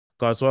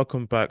Guys,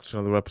 welcome back to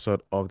another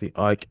episode of the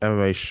Ike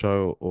MMA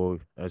show, or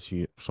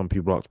some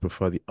people like to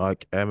prefer, the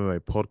Ike MMA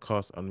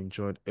podcast. I'm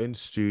joined in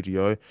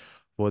studio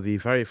for the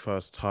very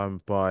first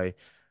time by,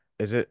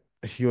 is it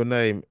your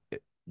name,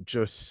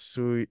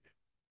 Josue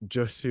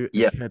Josue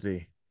Yeah,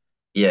 Ekedi?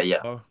 yeah, yeah.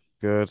 Oh,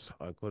 good.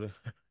 I got it.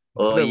 Got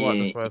Or it right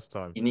the first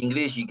time. in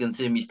English, you can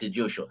say Mr.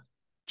 Joshua.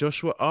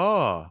 Joshua.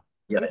 Ah,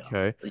 Yeah, yeah.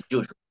 okay. It's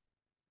Joshua.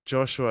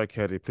 Joshua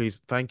Ekedi,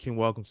 please thank you and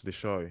welcome to the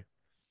show.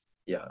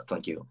 Yeah,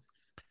 thank you.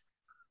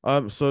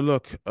 So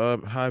look, how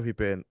have you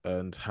been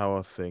and how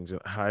are things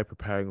and how are you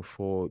preparing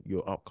for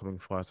your upcoming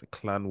fights at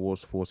Clan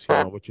Wars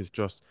 49, which is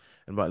just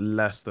in about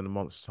less than a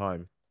month's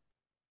time?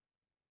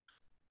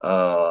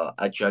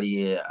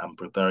 Actually, I'm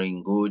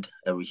preparing good.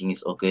 Everything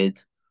is okay.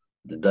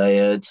 The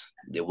diet,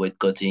 the weight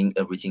cutting,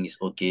 everything is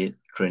okay.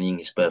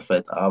 Training is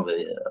perfect. I have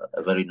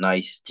a very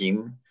nice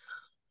team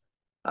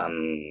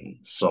and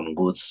some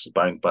good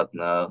sparring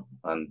partner,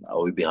 and I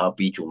will be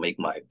happy to make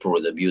my pro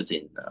debut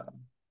in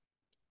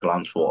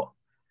Clans War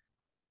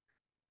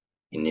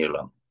in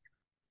Ireland.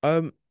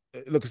 Um,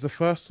 Look, it's the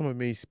first time of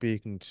me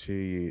speaking to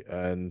you,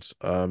 and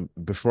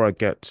before I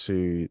get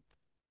to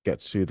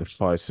the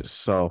fight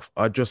itself,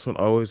 I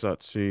always like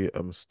to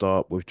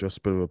start with just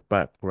a bit of a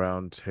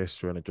background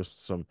history and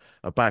just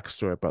a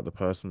backstory about the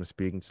person I'm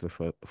speaking to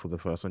for the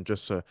first time,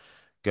 just to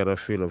get a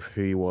feel of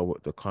who you are,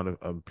 what the kind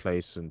of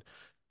place and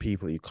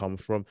people you come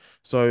from.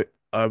 So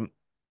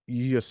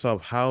you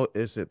yourself, how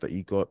is it that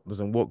you got,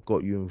 and what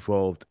got you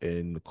involved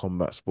in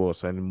combat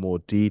sports, and in more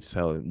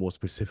detail and more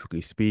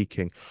specifically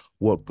speaking,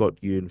 what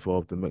got you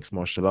involved in mixed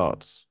martial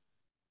arts?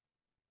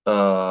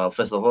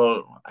 First of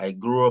all, I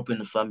grew up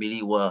in a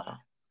family where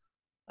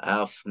I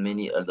have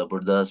many elder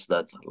brothers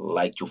that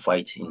like to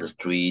fight in the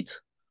street,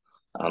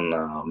 and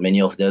many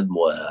of them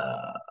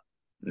were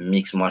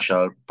mixed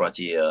martial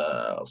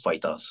practice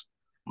fighters.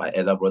 My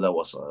elder brother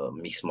was a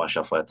mixed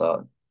martial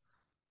fighter,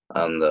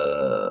 and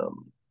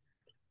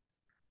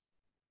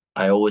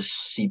I always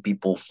see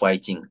people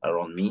fighting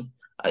around me.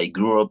 I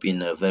grew up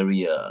in a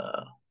very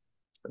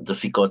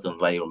difficult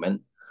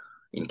environment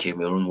in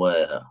Cameroon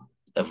where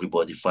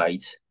everybody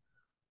fights.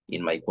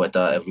 In my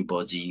quarter,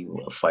 everybody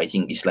were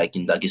fighting. It's like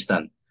in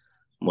Dagestan.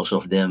 Most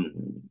of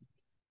them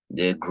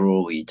they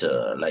grow with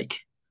like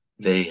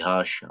very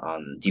harsh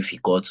and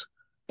difficult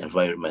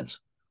environment.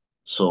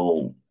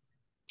 So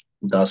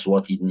that's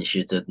what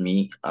initiated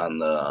me.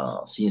 And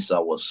since I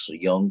was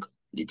young,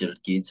 little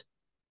kid,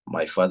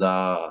 my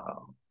father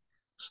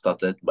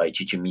started by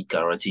teaching me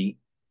karate,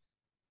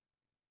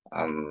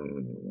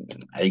 and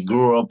I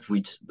grew up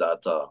with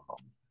that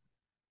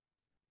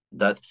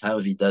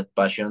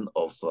passion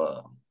of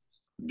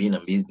being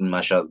a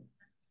martial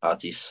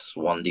artist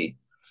one day.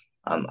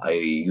 And I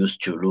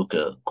used to look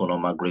Conor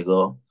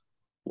McGregor,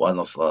 one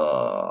of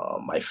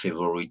my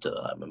favorite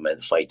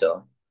MMA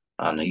fighter,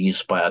 and he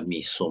inspired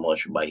me so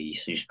much by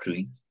his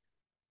history.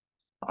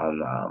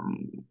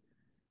 And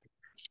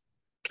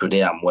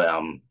today I'm where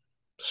I'm.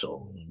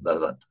 So Mm. that's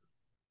that.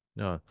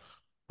 Yeah.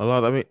 I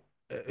like that. I mean,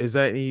 is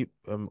there any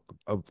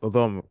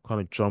although I'm kind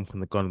of jumping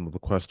the gun with the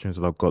questions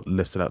that I've got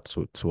listed out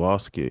to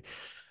ask you,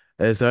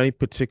 is there any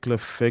particular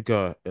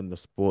figure in the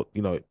sport,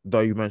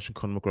 though you mentioned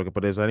Conor McGregor,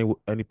 but is there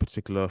any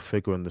particular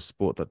figure in the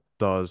sport that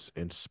does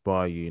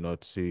inspire you,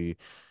 that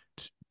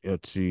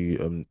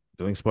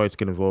inspire you to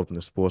get involved in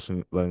the sports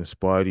and that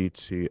inspired you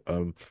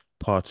to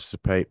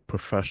participate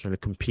professionally,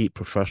 compete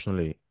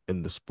professionally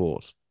in the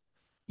sport?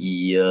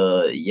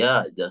 Yeah,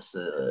 yeah, that's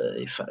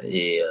if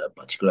a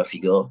particular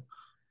figure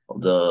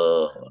of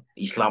the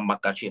Islam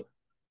Makachev.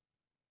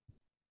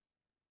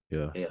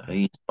 Yeah. Yeah,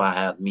 he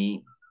inspired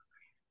me.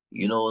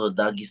 You know,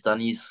 the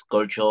Dagestani's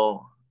culture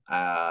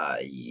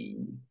he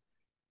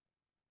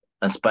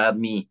inspired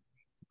me,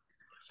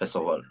 first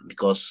of all,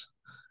 because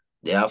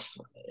they have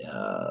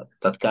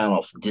that kind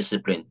of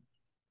discipline,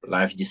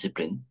 life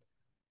discipline,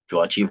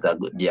 to achieve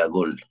their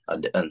goal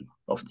at the end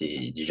of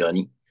the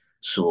journey.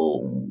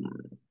 So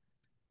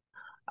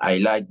I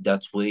like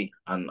that way,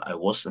 and I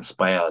was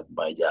inspired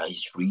by their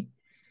history.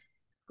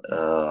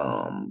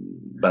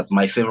 But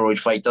my favorite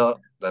fighter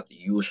that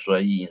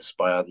usually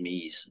inspired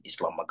me is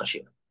Islam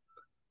Makhachev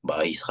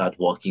by his hard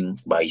working,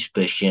 by his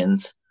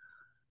patience,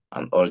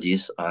 and all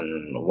this.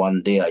 And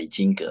one day I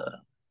think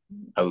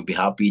I will be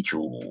happy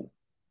to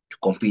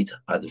compete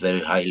at a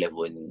very high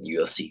level in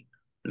UFC,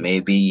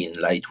 maybe in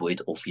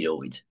lightweight or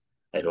featherweight.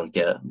 I don't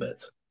care,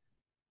 but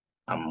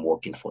I'm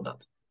working for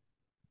that.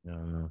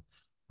 Yeah.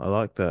 I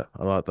like that.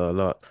 I like that a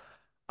lot.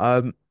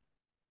 Um,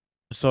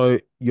 So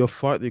your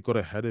fight that you got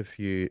ahead of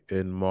you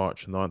in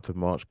March, 9th of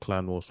March,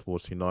 Clan Wars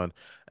 49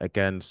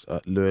 against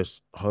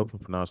Lewis, I hope I'm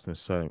pronouncing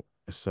his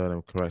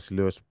surname correctly,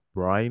 Lewis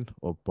Bryan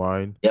or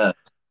Bryan. Yeah,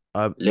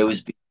 Um,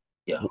 Lewis.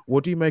 Yeah.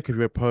 what do you make of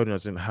your opponent,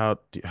 as in how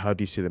do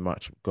you see the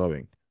match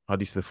going? How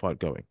do you see the fight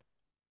going?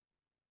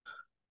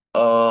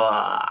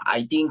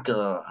 I think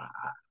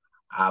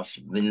I've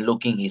been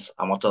looking his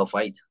amateur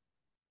fight.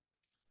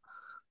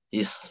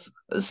 It's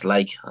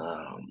like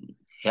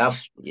he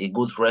have a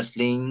good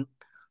wrestling,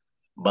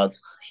 but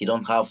he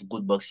don't have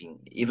good boxing.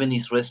 Even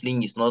his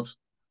wrestling is not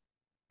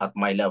at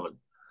my level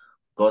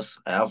because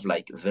I have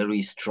like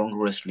very strong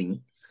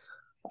wrestling.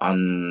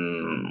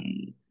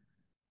 And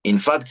in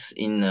fact,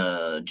 in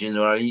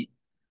January,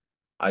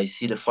 I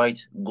see the fight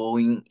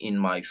going in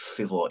my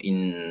favor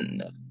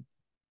in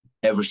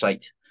every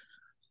side.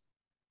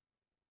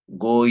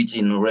 Go it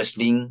in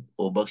wrestling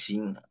or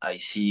boxing, I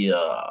see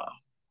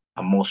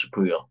I'm more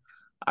superior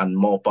and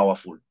more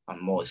powerful and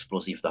more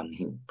explosive than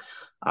him.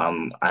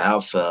 I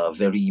have a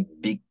very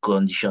big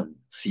condition,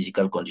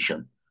 physical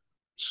condition.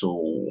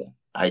 So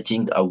I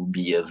think I will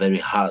be a very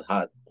hard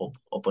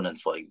opponent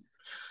for him.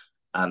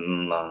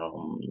 And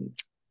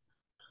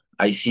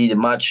I see the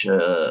match,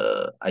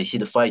 I see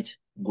the fight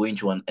going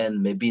to an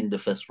end, maybe in the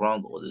first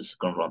round or the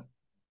second round.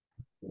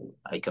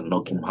 I can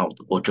knock him out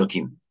or choke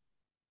him.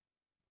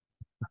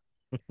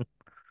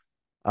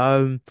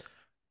 Um,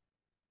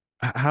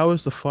 how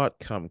is the fight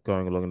camp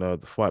going along now?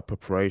 The fight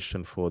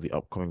preparation for the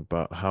upcoming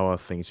bout. How are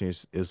things?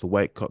 Is the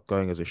weight cut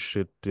going as it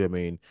should do? I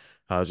mean,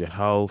 how's your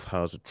health?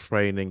 How's the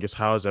training? Just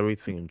how's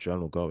everything in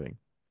general going?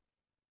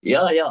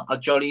 Yeah.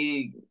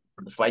 Actually,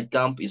 the fight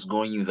camp is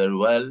going very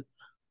well.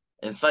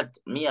 In fact,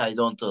 me, I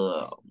don't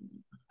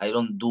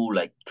do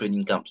like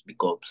training camps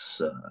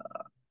because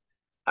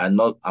I'm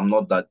not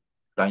that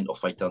kind of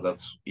fighter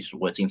that is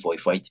waiting for a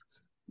fight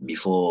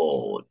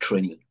before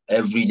training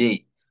every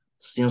day.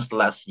 Since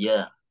last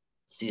year,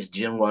 since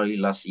January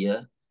last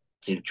year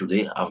till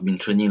today, I've been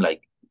training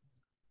like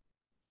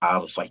I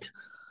have a fight.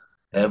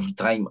 Every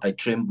time I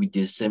train with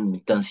the same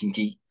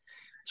intensity.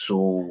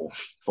 So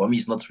for me,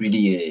 it's not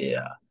really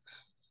a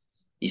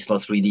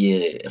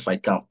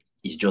fight camp.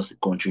 It's just a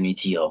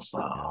continuity of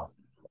Yeah.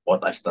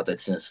 what I've started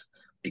since.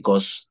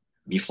 Because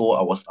before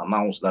I was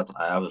announced that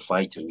I have a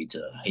fight with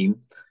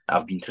him,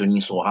 I've been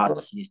training so hard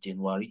since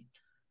January.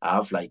 I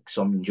have like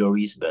some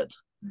injuries, but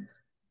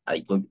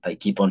I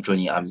keep on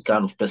training. I'm the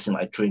kind of person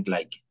I train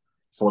like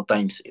 4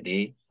 times a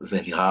day,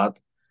 very hard,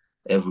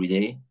 every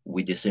day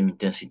with the same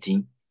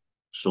intensity.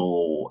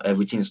 So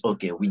everything is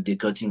okay. With the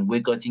cutting,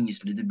 weight cutting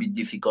is a little bit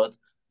difficult,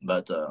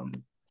 but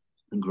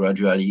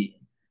gradually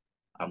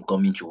I'm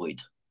coming to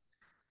it.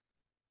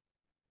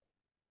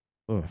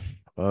 Oh,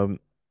 um,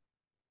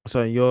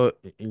 so in your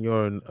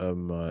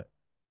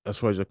as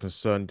far as you're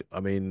concerned, I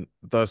mean,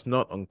 that's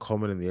not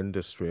uncommon in the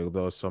industry,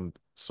 although some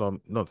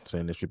not the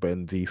industry, but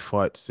in the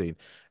fight scene,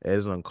 it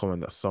isn't uncommon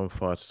that some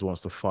fighters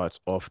once the fight's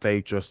off,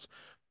 they just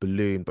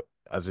balloon, but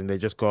as in they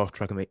just go off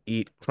track and they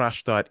eat,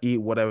 crash diet,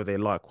 eat whatever they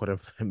like,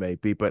 whatever it may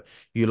be. But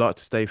you like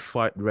to stay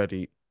fight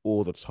ready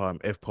all the time,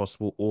 if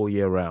possible, all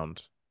year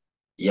round.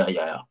 Yeah.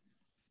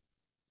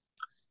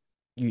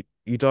 You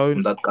I'm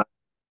don't. that kind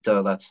of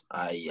actor that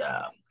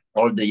I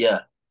all the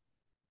year.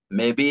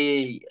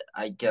 Maybe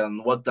I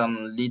can what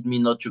can lead me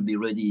not to be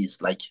ready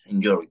is like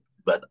injury.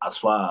 But as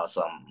far as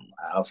I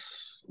have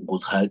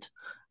good health,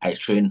 I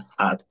train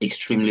hard,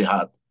 extremely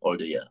hard all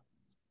the year.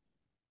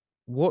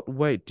 What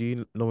weight do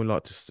you normally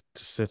like to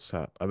sit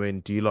at? I mean,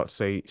 do you like to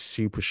say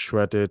super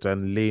shredded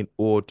and lean,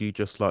 or do you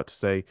just like to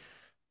say,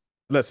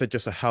 let's say,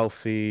 just a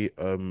healthy,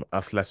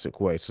 athletic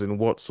weight? So, in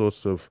what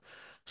sorts of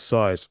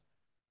size,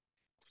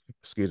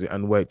 excuse me,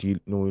 and weight do you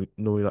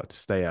normally like to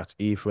stay at,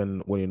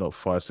 even when you're not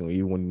fighting, or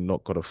even when you're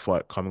not got a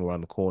fight coming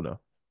around the corner?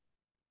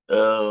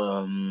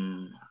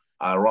 Um,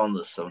 Around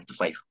the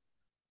 75.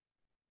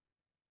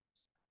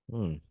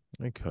 Hmm.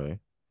 Okay.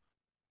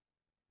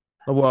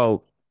 Oh,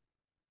 well,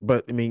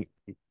 but I mean,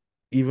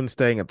 even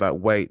staying at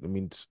that weight, I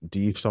mean, do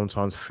you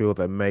sometimes feel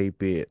that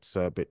maybe it's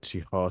a bit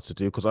too hard to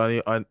do? Because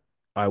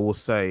I will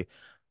say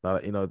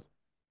that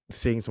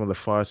seeing some of the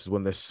fighters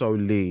when they're so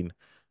lean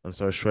and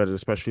so shredded,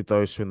 especially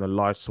those who are in the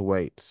lighter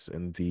weights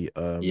in the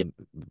Yeah,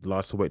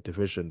 lighter weight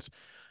divisions,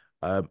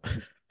 um,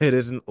 it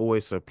isn't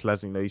always so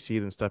pleasant. You see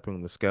them stepping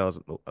on the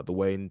scales at the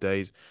weighing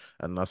days,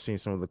 and I've seen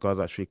some of the guys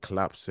actually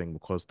collapsing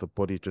because the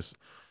body just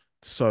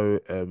so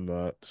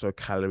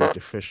calorie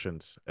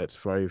deficient. It's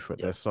yeah.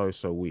 they're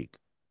so weak.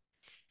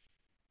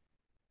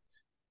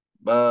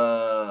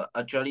 But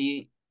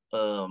actually,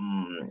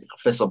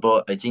 first of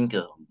all, I think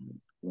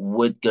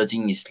weight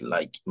cutting is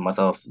like a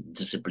matter of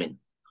discipline.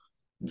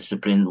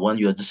 Discipline. When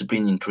you are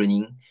disciplined in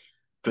training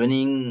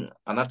an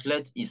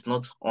athlete is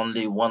not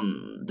only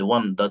the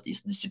one that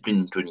is disciplined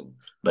in training,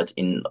 but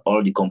in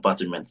all the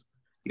compartments.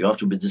 You have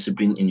to be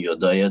disciplined in your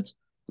diet,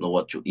 know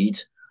what to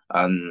eat.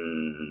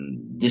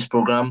 And this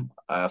program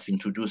I have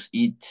introduced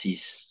it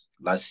is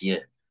last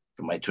year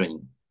to my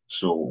training.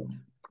 So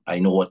I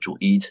know what to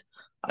eat.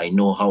 I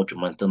know how to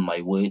maintain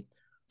my weight.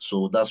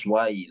 So that's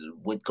why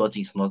weight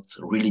cutting is not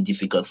really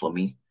difficult for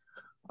me.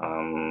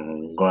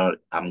 I'm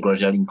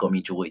gradually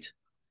coming to it.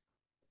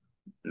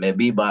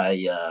 Maybe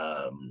by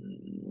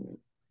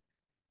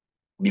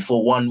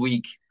before 1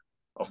 week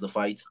of the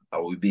fight, I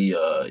will be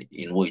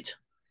in weight.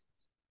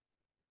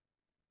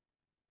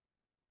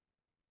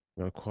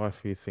 Quite a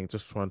few things.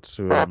 Just trying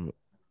to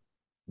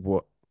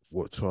what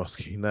what to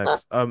ask you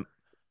next.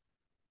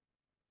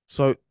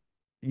 So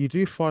you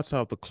do fight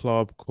out of the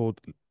club called,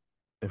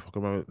 if I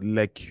can remember,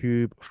 Leg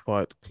Cube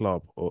Fight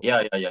Club. Or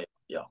Yeah.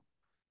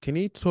 can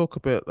you talk a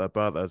bit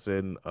about, as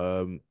in,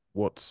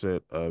 what's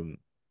it?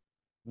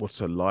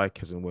 what's it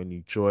like, as in when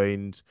you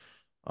joined?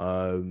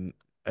 Um,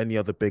 any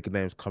other big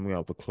names coming out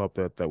of the club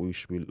that we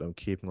should be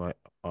keeping our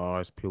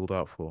eyes peeled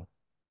out for?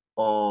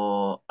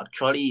 Or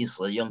actually, it's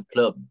a young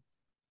club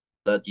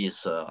that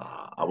is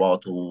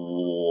about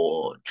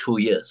 2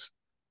 years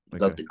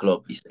that Okay. the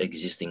club is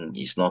existing.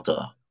 It's not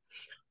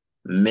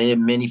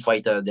many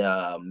fighter. There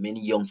are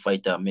many young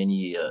fighter,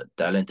 many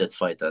talented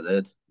fighter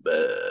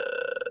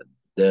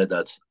there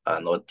that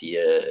are not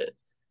yet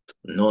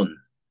known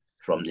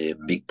from the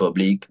big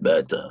public,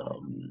 but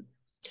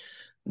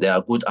they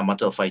are good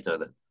amateur fighter.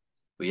 That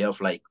we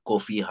have like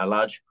Kofi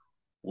Halaj,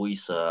 who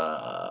is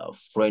a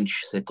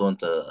French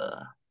second,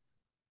 um,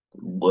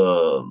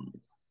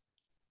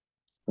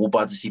 who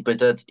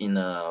participated in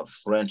a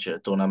French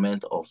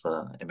tournament of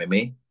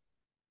MMA,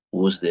 who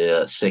was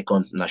the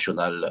second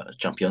national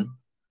champion.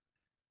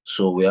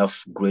 So we have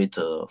great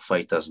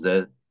fighters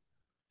there,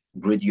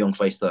 great young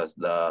fighters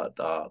that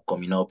are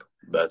coming up,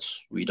 but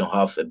we don't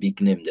have a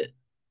big name there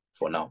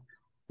for now.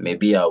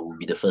 Maybe I will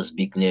be the first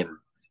big name.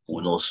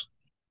 Who knows?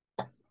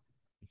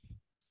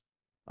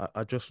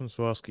 I just want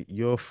to ask you,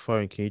 your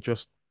phone, can you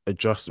just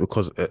adjust it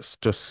because it's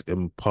just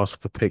in past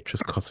of the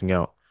pictures cutting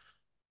out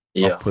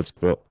Yeah. upwards,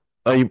 but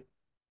are you,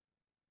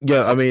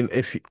 yeah, I mean,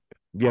 if you,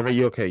 yeah, are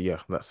you okay? Yeah,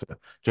 that's it.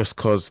 Just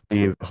because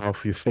the half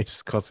of your face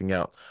is cutting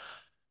out.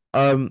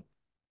 Um,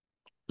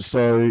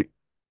 so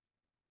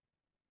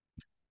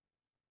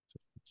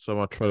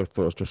my train of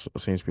thoughts just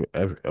seems to be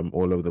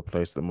all over the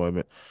place at the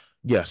moment.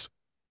 Yes,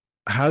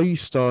 how you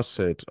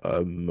started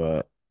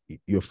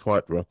your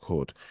fight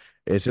record,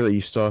 is it that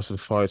you started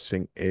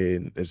fighting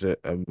in, is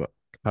it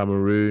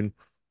Cameroun,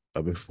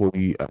 before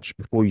you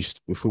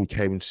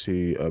came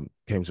to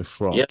Yeah,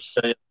 France?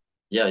 yeah,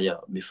 yeah, yeah.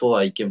 Before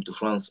I came to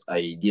France,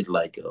 I did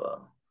like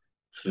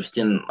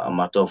 15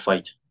 amateur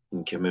fight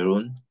in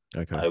Cameroon.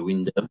 Okay. I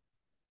win them.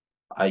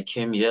 I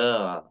came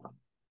here.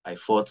 I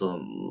fought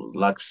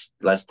last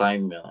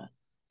time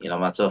in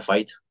amateur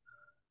fight.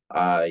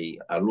 I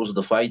lost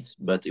the fight,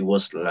 but it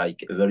was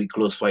like a very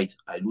close fight.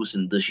 I lose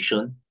in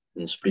decision,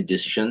 in split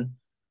decision.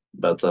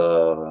 But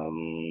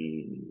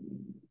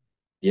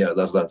yeah,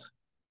 that's that.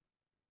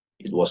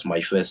 It was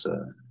my first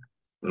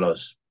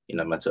loss in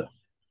amateur.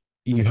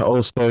 You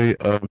also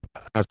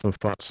had some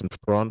fights in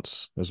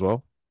France as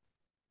well.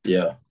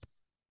 Yeah.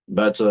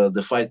 But all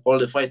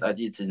the fight I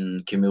did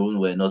in Cameroon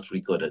were not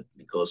recorded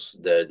because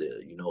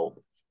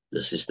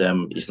the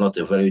system is not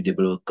a very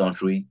developed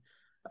country,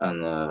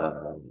 and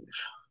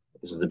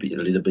it's a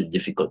little bit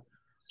difficult.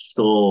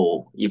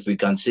 So if we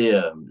can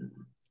say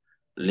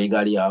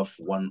legally have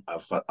one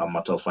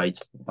amateur fight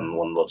and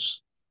one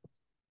loss.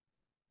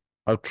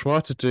 I've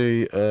tried to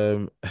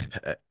do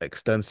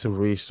extensive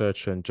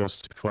research and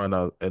just to find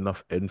out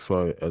enough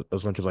info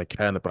as much as I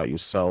can about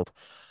yourself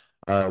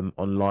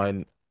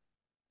online.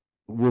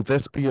 Will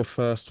this be your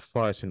first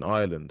fight in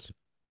Ireland?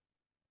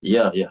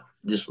 Yeah, yeah.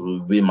 This will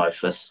be my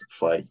first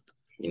fight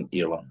in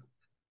Ireland.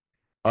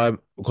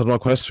 Because my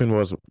question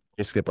was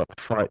basically about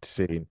the fight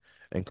scene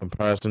in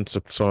comparison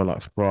to somewhere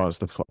like France,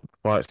 the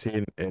fight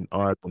scene in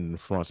Ireland and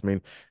France. I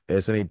mean,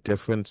 is there any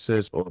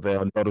differences or there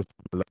are a lot of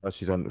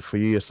similarities? And for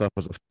you yourself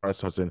as a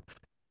fighter, as in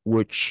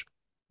which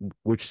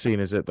which scene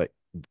is it that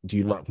do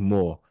you like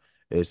more?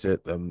 Is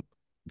it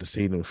the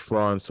scene in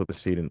France or the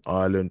scene in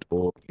Ireland,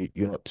 or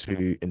you're not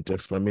too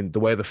indifferent? I mean, the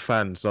way the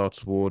fans are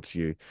towards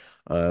you,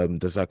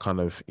 does that kind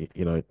of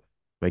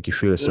make you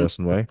feel a Mm,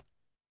 certain way?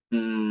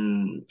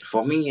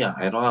 for me, yeah,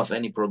 I don't have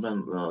any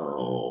problem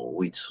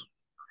with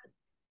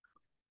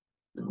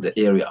the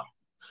area.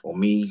 For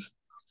me,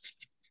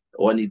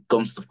 when it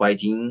comes to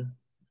fighting,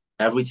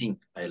 everything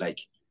I like,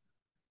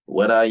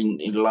 whether in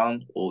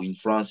England or in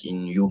France,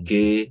 in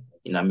UK,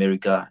 in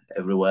America,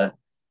 everywhere,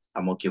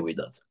 I'm okay with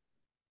that.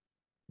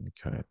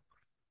 Okay.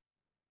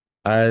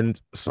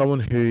 And someone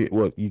who,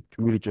 well, you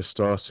really just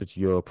started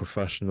your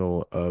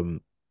professional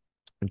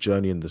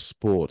journey in the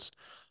sports.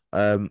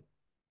 Um,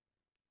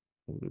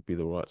 what would be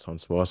the right time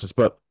to ask this?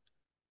 But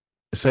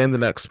say in the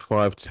next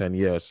 5, 10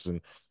 years,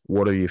 and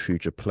what are your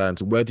future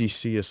plans? Where do you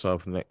see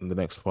yourself in the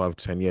next 5,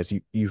 10 years?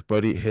 You've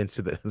already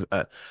hinted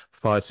at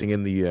fighting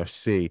in the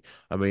UFC.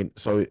 I mean,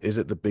 so is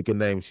it the bigger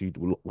names you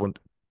want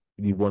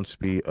to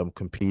be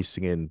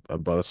competing in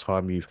by the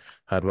time you've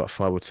had about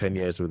 5 or 10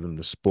 years within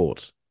the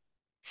sport?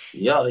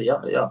 Yeah,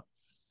 yeah, yeah.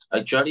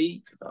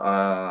 Actually,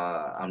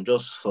 I'm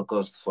just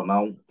focused for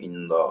now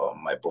in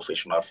my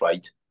professional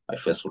fight, my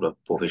first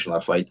professional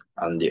fight,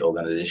 and the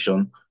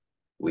organization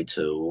with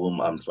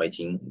whom I'm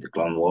fighting, the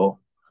Clan War.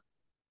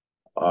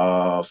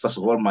 First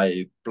of all,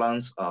 my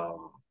plans are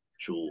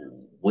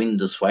to win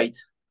this fight,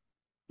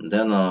 and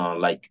then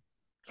like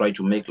try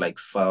to make like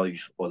 5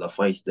 other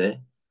fights there,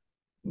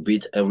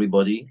 beat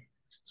everybody,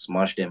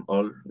 smash them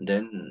all,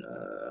 then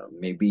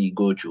maybe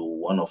go to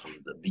one of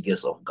the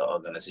biggest of the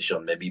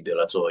organization, maybe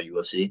Bellator or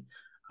UFC,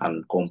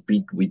 and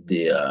compete with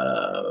the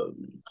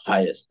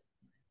highest,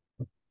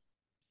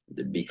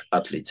 the big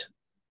athlete.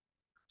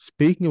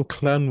 Speaking of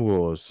Clan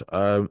Wars,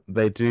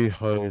 they do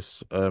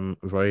host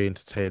very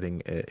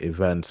entertaining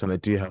events, and they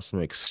do have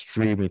some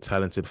extremely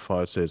talented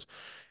fighters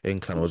in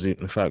Clan Wars.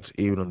 In fact,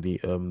 even on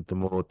the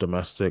more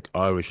domestic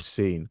Irish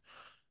scene.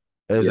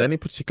 Is there Yeah. any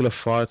particular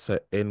fighter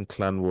in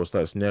Clan Wars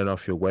that's near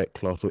enough your weight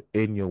class or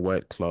in your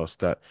weight class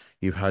that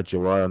you've had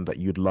your eye on that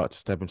you'd like to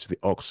step into the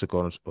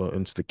octagon or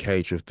into the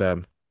cage with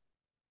them?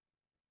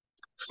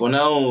 For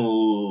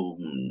now,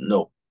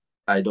 no,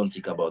 I don't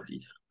think about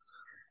it.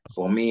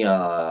 For me,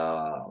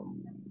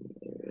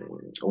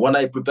 when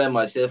I prepare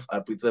myself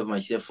Okay.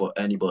 for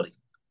anybody,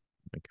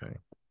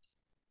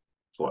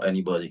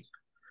 Mm,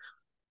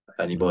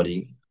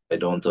 anybody. I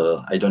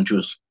don't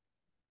choose.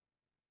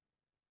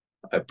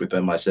 I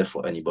prepare myself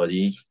for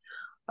anybody.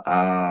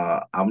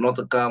 I'm not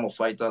the kind of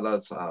fighter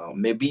that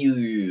maybe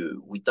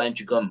with time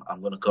to come,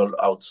 I'm gonna call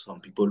out some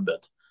people,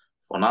 but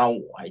for now,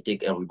 I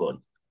take everybody.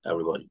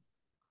 Everybody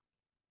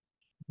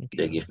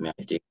they okay. give me,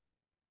 I take.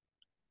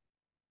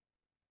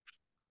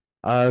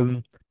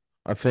 Um,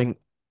 I think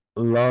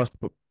last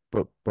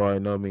but by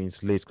no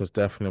means least, because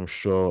definitely I'm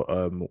sure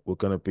we're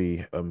gonna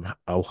be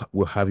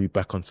we'll have you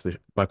back on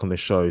the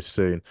show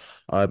soon.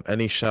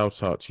 Any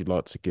shout outs you'd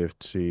like to give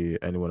to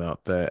anyone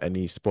out there?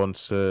 Any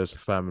sponsors,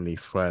 family,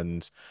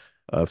 friends,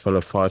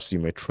 fellow fighters you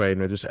may train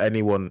with, just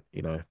anyone,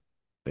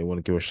 they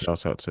want to give a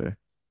shout out to.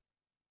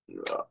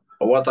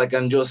 What I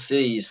can just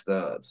say is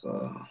that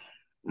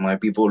my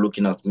people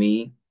looking at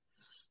me,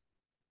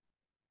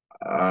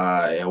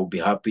 I will be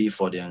happy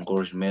for the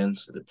encouragement,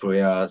 the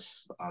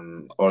prayers,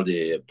 and all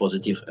the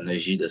positive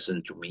energy they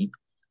send to me.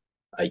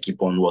 I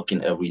keep on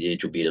working every day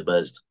to be the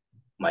best.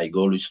 My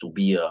goal is to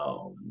be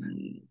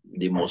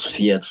the most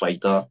feared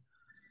fighter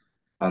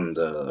and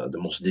the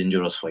most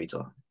dangerous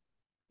fighter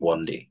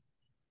one day.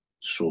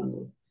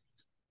 So,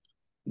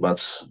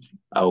 but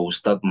I will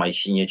start my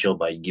signature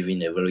by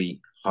giving a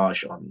very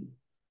harsh and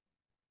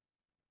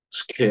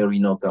scary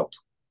knockout.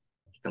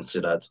 You can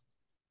say that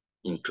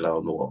in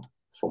Cloud War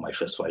for my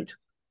first fight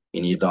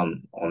in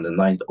Iran on the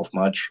 9th of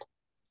March.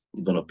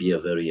 It's gonna be a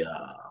very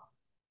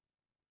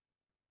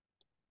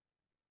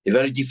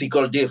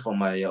difficult day for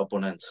my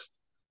opponent.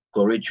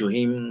 Courage to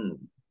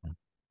him.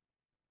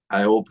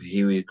 I hope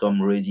he will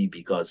come ready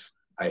because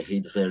I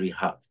hit very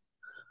hard.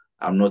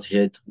 I'm not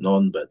hit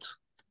none, but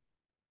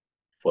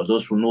for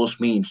those who knows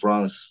me in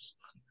France,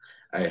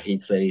 I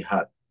hit very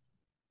hard.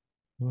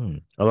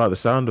 I like the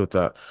sound of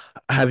that.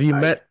 Have you I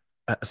met?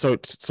 Sorry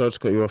to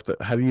cut you off.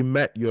 That have you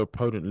met your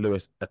opponent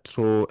Lewis at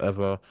all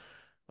ever?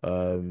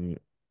 Um,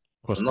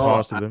 crossed no,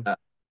 paths with him?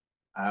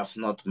 I have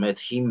not met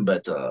him,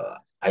 but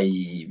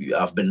I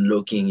have been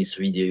looking his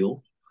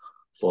video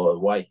for a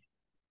while.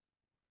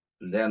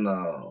 And then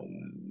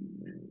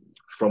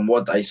from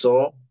what I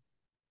saw,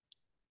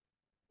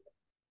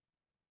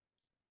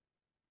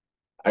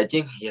 I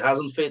think he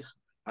hasn't faced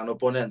an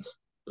opponent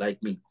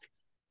like me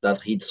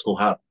that hits so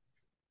hard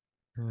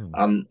Hmm.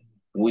 and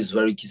who is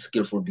very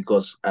skillful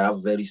because I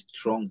have very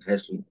strong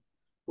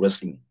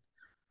wrestling.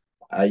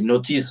 I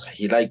noticed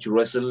he liked to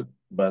wrestle,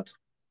 but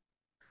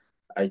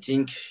I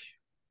think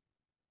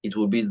it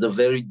will be a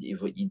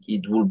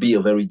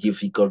very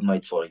difficult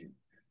night for him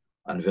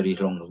and very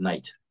long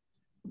night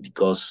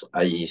because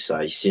I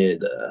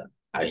said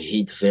I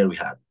hit very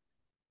hard.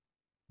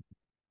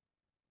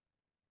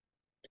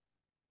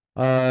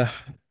 Uh,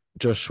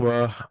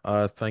 Joshua,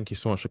 thank you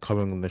so much for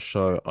coming on the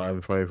show.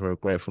 I'm very, very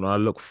grateful. And I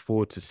look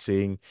forward to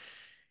seeing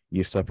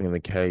you stepping in the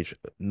cage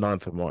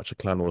 9th of March at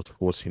Clan Wars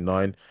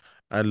 49.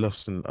 And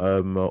listen,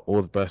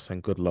 all the best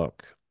and good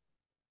luck.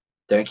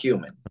 Thank you,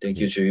 man. Thank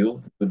you to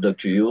you. Good luck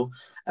to you.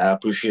 I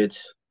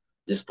appreciate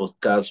this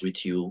podcast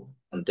with you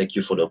and thank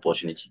you for the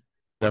opportunity.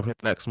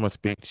 Definitely next time I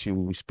speak to you,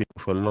 we'll be speaking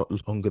for a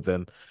lot longer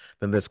than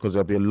this because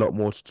there'll be a lot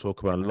more to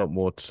talk about, and a lot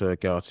more to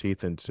get our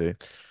teeth into.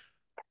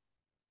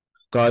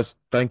 Guys,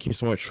 thank you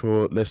so much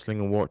for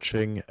listening and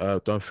watching.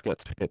 Don't forget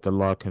to hit the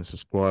like and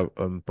subscribe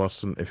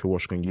button if you're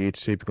watching on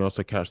YouTube. You can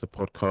also catch the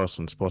podcast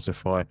on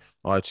Spotify,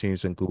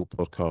 iTunes, and Google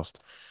Podcast.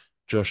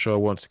 Joshua,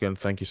 once again,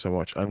 thank you so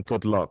much and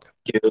good luck.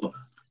 Thank you.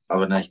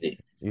 Have a nice day.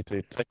 You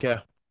too. Take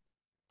care.